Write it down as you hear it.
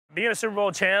Being a Super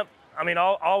Bowl champ, I mean,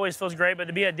 always feels great, but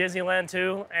to be at Disneyland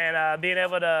too and being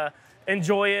able to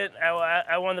enjoy it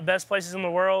at one of the best places in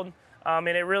the world, and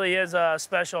it really is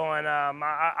special, and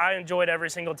I enjoy it every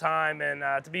single time.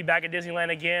 And to be back at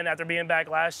Disneyland again after being back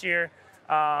last year,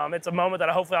 it's a moment that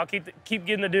hopefully I'll keep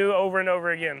getting to do over and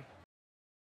over again.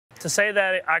 To say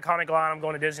that iconic line, "I'm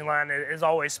going to Disneyland," is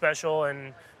always special,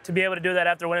 and to be able to do that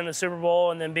after winning the Super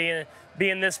Bowl and then be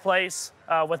in this place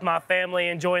with my family,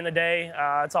 enjoying the day,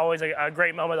 it's always a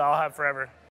great moment that I'll have forever.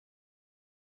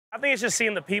 I think it's just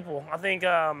seeing the people. I think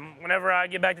whenever I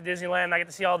get back to Disneyland, I get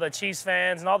to see all the Chiefs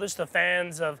fans and all just the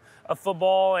fans of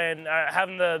football and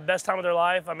having the best time of their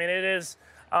life. I mean, it is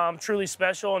truly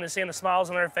special, and to seeing the smiles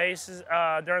on their faces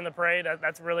during the parade,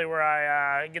 that's really where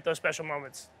I get those special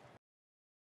moments.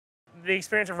 The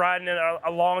experience of riding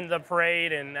along the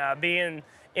parade and being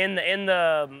in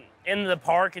the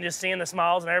park and just seeing the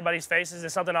smiles on everybody's faces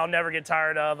is something I'll never get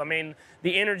tired of. I mean,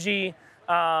 the energy,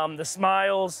 the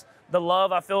smiles, the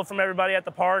love I feel from everybody at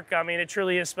the park, I mean, it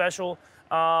truly is special,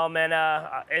 and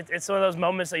it's one of those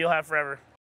moments that you'll have forever.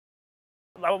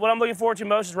 What I'm looking forward to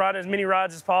most is riding as many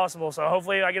rides as possible, so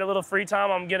hopefully I get a little free time,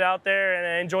 I'm going to get out there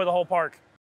and enjoy the whole park.